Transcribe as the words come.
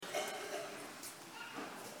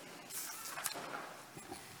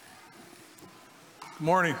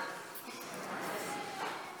Morning.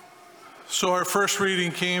 So our first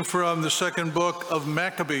reading came from the second book of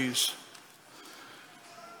Maccabees.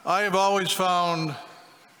 I have always found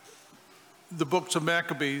the books of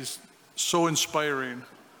Maccabees so inspiring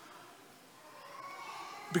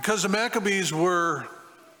because the Maccabees were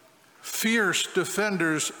fierce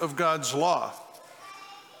defenders of God's law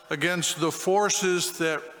against the forces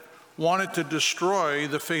that wanted to destroy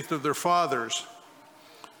the faith of their fathers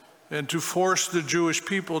and to force the Jewish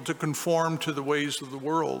people to conform to the ways of the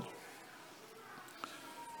world.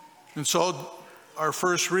 And so our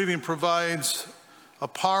first reading provides a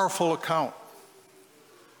powerful account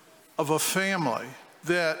of a family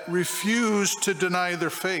that refused to deny their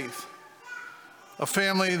faith, a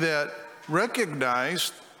family that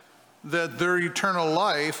recognized that their eternal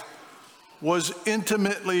life was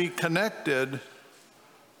intimately connected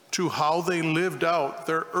to how they lived out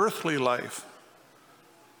their earthly life.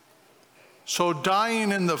 So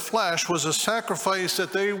dying in the flesh was a sacrifice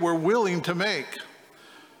that they were willing to make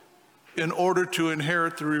in order to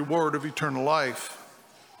inherit the reward of eternal life.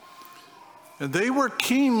 And they were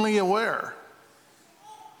keenly aware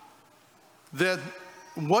that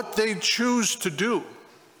what they choose to do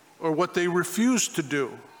or what they refuse to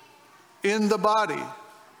do in the body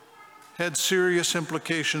had serious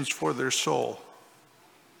implications for their soul.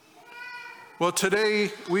 Well, today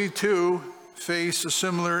we too face a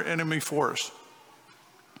similar enemy force.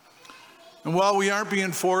 And while we aren't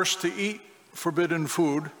being forced to eat forbidden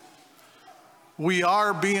food, we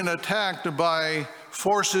are being attacked by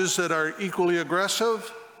forces that are equally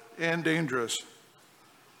aggressive and dangerous.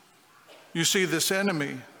 You see, this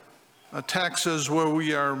enemy attacks us where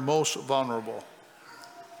we are most vulnerable,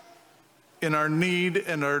 in our need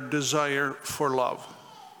and our desire for love.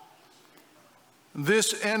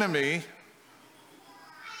 This enemy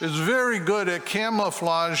is very good at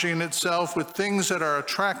camouflaging itself with things that are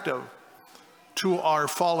attractive to our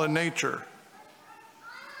fallen nature.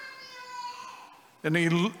 And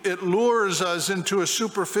it lures us into a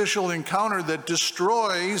superficial encounter that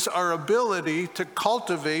destroys our ability to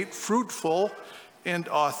cultivate fruitful and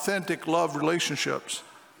authentic love relationships.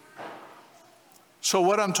 So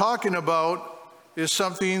what I'm talking about is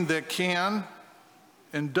something that can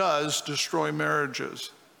and does destroy marriages.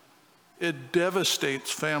 It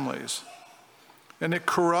devastates families, and it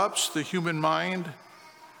corrupts the human mind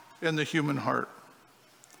and the human heart.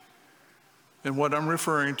 And what I'm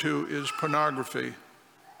referring to is pornography.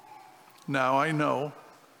 Now, I know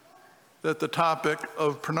that the topic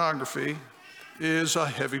of pornography is a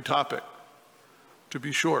heavy topic, to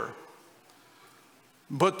be sure.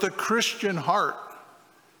 But the Christian heart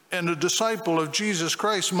and a disciple of Jesus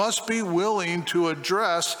Christ must be willing to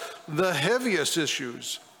address the heaviest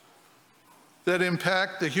issues that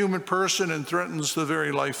impact the human person and threatens the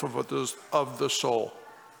very life of the soul.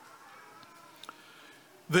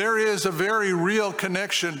 There is a very real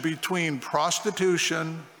connection between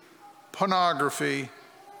prostitution, pornography,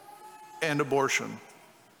 and abortion,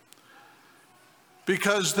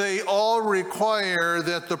 because they all require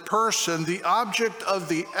that the person, the object of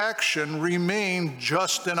the action, remain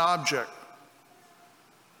just an object.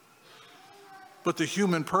 But the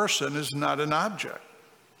human person is not an object.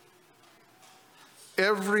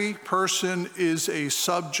 Every person is a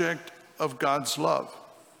subject of God's love.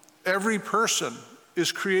 Every person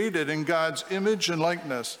is created in God's image and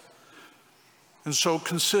likeness, and so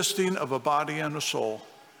consisting of a body and a soul.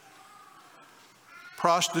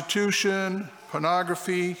 Prostitution,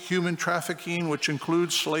 pornography, human trafficking, which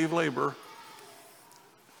includes slave labor,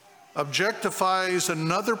 objectifies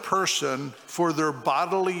another person for their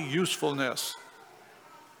bodily usefulness.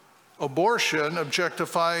 Abortion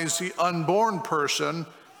objectifies the unborn person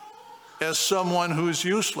as someone who's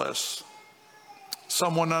useless,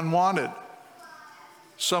 someone unwanted,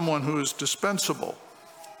 someone who is dispensable.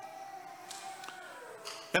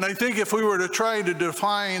 And I think if we were to try to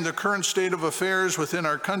define the current state of affairs within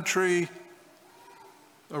our country,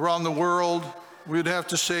 around the world, we'd have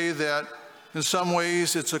to say that in some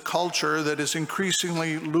ways it's a culture that is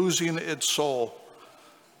increasingly losing its soul.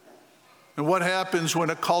 And what happens when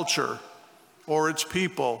a culture or its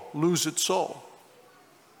people lose its soul?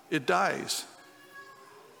 It dies,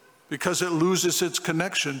 because it loses its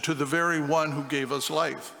connection to the very one who gave us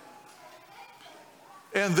life.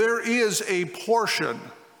 And there is a portion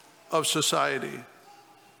of society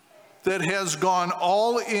that has gone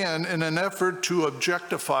all in an effort to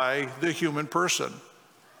objectify the human person.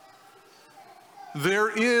 There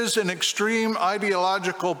is an extreme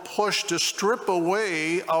ideological push to strip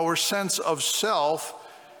away our sense of self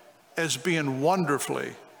as being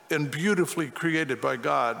wonderfully and beautifully created by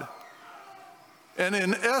God. And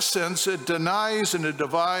in essence, it denies and it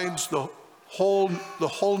divides the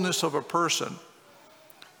wholeness of a person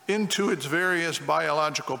into its various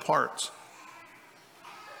biological parts.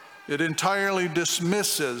 It entirely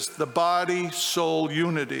dismisses the body-soul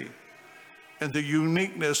unity and the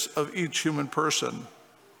uniqueness of each human person.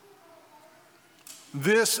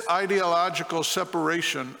 This ideological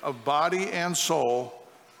separation of body and soul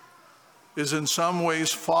is in some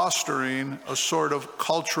ways fostering a sort of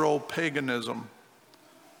cultural paganism,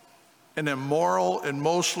 an immoral and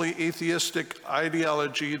mostly atheistic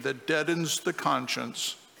ideology that deadens the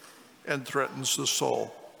conscience and threatens the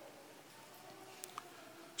soul.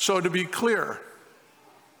 So to be clear,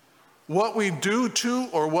 what we do to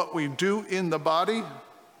or what we do in the body,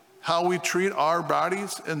 how we treat our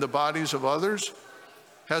bodies and the bodies of others,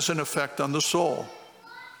 has an effect on the soul.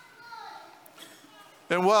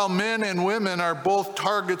 And while men and women are both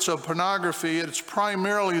targets of pornography, it's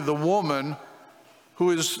primarily the woman who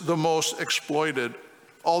is the most exploited,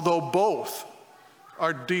 although both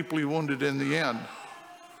are deeply wounded in the end.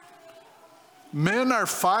 Men are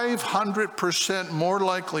 500% more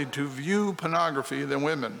likely to view pornography than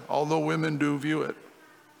women, although women do view it.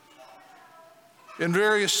 In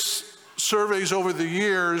various surveys over the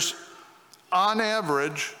years, on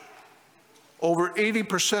average, over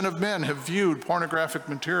 80% of men have viewed pornographic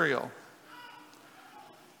material.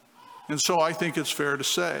 And so I think it's fair to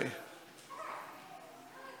say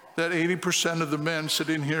that 80% of the men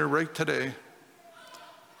sitting here right today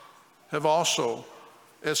have also,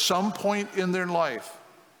 at some point in their life,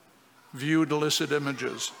 viewed illicit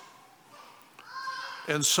images.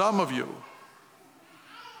 And some of you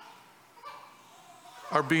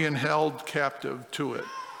are being held captive to it,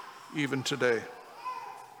 even today.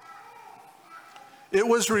 It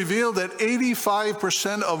was revealed that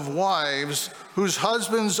 85% of wives whose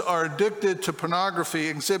husbands are addicted to pornography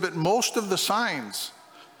exhibit most of the signs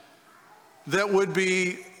that would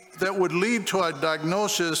lead to a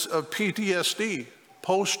diagnosis of PTSD,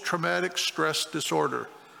 post-traumatic stress disorder.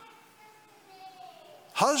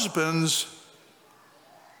 Husbands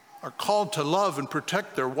are called to love and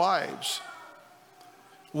protect their wives.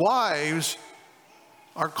 Wives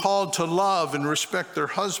are called to love and respect their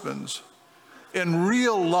husbands. And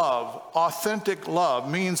real love, authentic love,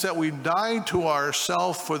 means that we die to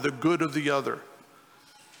ourselves for the good of the other,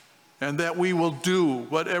 and that we will do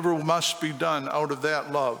whatever must be done out of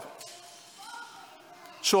that love.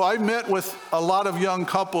 So I met with a lot of young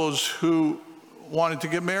couples who wanted to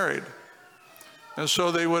get married. And so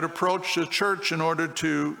they would approach the church in order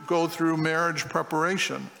to go through marriage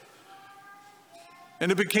preparation.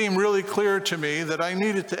 And it became really clear to me that I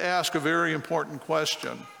needed to ask a very important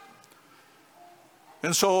question.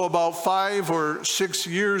 And so about 5 or 6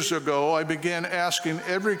 years ago, I began asking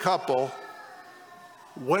every couple,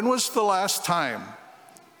 when was the last time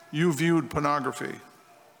you viewed pornography?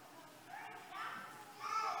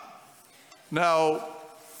 Now,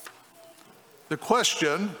 the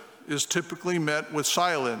question is typically met with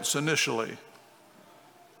silence initially.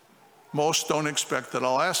 Most don't expect that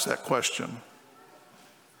I'll ask that question.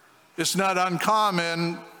 It's not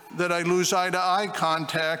uncommon that I lose eye-to-eye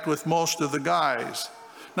contact with most of the guys.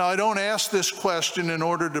 Now, I don't ask this question in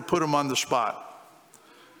order to put them on the spot.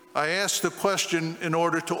 I ask the question in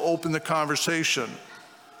order to open the conversation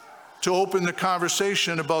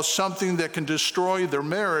about something that can destroy their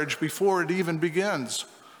marriage before it even begins.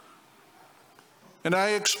 And I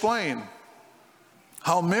explain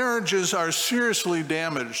how marriages are seriously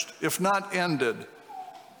damaged, if not ended,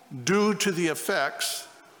 due to the effects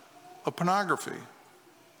of pornography.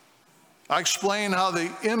 I explain how the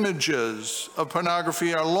images of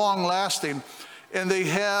pornography are long-lasting and they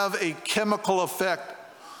have a chemical effect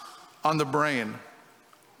on the brain,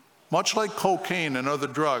 much like cocaine and other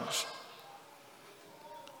drugs.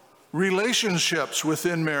 Relationships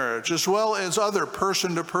within marriage, as well as other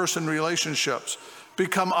person-to-person relationships,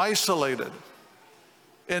 become isolated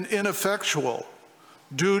and ineffectual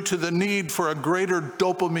due to the need for a greater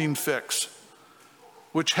dopamine fix,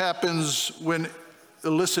 which happens when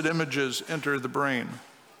illicit images enter the brain.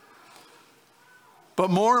 But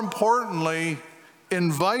more importantly,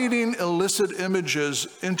 inviting illicit images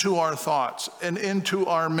into our thoughts and into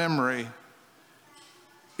our memory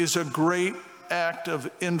is a great act of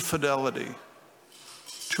infidelity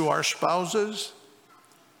to our spouses,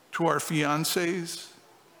 to our fiancés,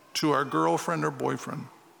 to our girlfriend or boyfriend.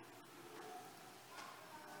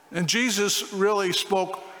 And Jesus really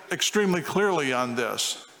spoke extremely clearly on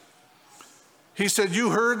this. He said,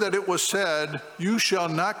 "You heard that it was said, 'You shall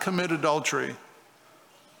not commit adultery.'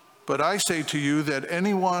 But I say to you that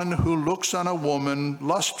anyone who looks on a woman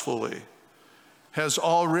lustfully has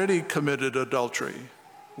already committed adultery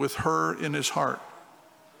with her in his heart.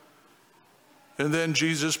 And then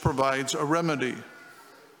Jesus provides a remedy.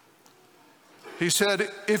 He said,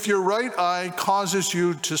 if your right eye causes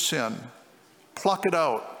you to sin, pluck it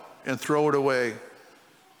out and throw it away.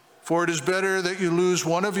 For it is better that you lose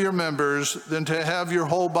one of your members than to have your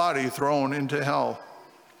whole body thrown into hell.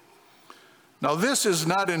 Now, this is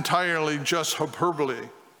not entirely just hyperbole,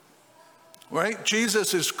 right?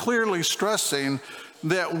 Jesus is clearly stressing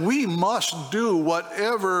that we must do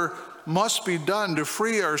whatever must be done to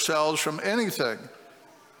free ourselves from anything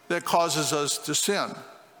that causes us to sin,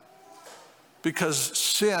 because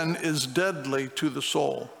sin is deadly to the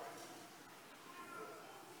soul.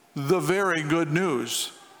 The very good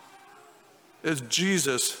news is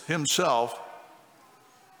Jesus himself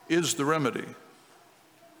is the remedy,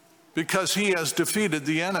 because he has defeated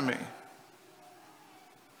the enemy.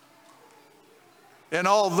 And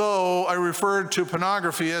although I referred to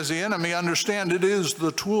pornography as the enemy, understand it is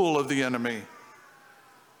the tool of the enemy.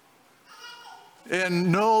 And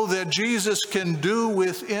know that Jesus can do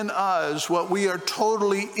within us what we are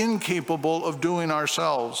totally incapable of doing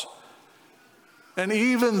ourselves. And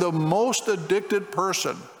even the most addicted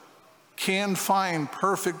person can find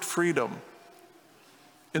perfect freedom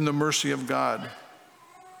in the mercy of God.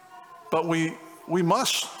 But we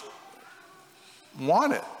must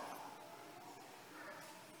want it.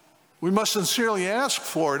 We must sincerely ask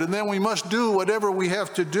for it, and then we must do whatever we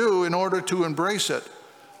have to do in order to embrace it.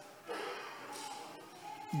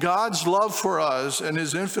 God's love for us and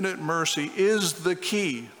his infinite mercy is the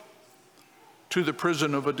key to the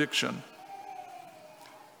prison of addiction.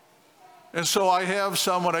 And so I have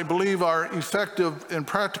some what I believe are effective and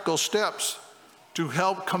practical steps to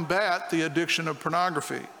help combat the addiction of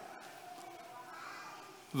pornography.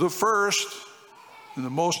 The first and the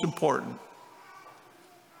most important,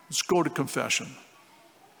 let's go to confession.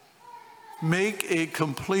 Make a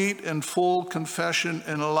complete and full confession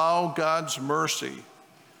and allow God's mercy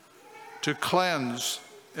to cleanse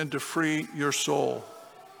and to free your soul.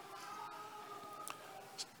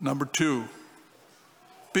 Number two,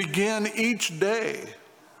 begin each day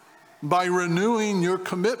by renewing your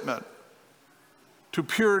commitment to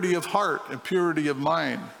purity of heart and purity of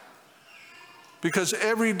mind. Because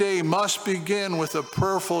every day must begin with a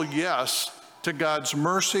prayerful yes to God's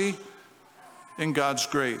mercy and God's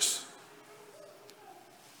grace.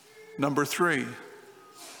 Number three,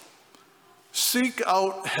 seek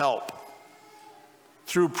out help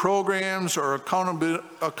through programs or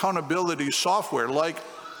accountability software like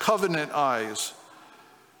Covenant Eyes,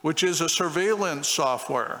 which is a surveillance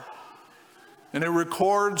software. And it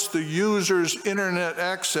records the user's internet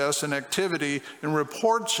access and activity and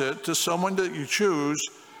reports it to someone that you choose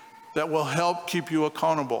that will help keep you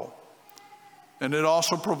accountable. And it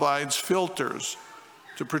also provides filters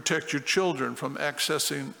to protect your children from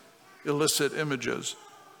accessing illicit images.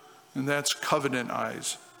 And that's Covenant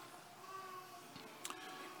Eyes.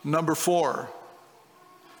 Number four,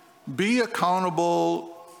 be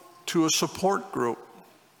accountable to a support group,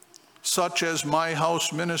 such as My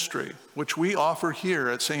House Ministry, which we offer here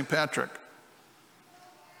at St. Patrick.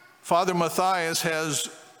 Father Matthias has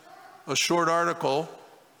a short article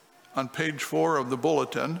on page 4 of the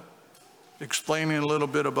bulletin explaining a little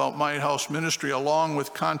bit about My House Ministry along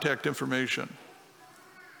with contact information.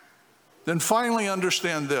 Then finally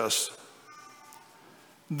understand this,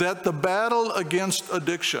 that the battle against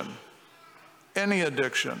addiction, any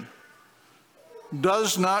addiction,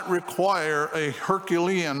 does not require a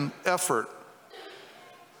Herculean effort,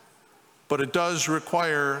 but it does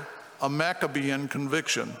require a Maccabean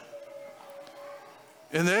conviction.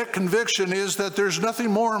 And that conviction is that there's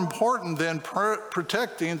nothing more important than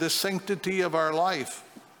protecting the sanctity of our life,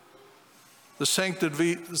 the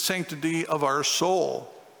sanctity of our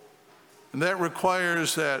soul. And that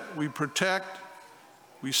requires that we protect,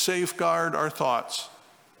 we safeguard our thoughts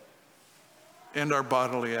and our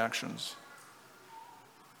bodily actions.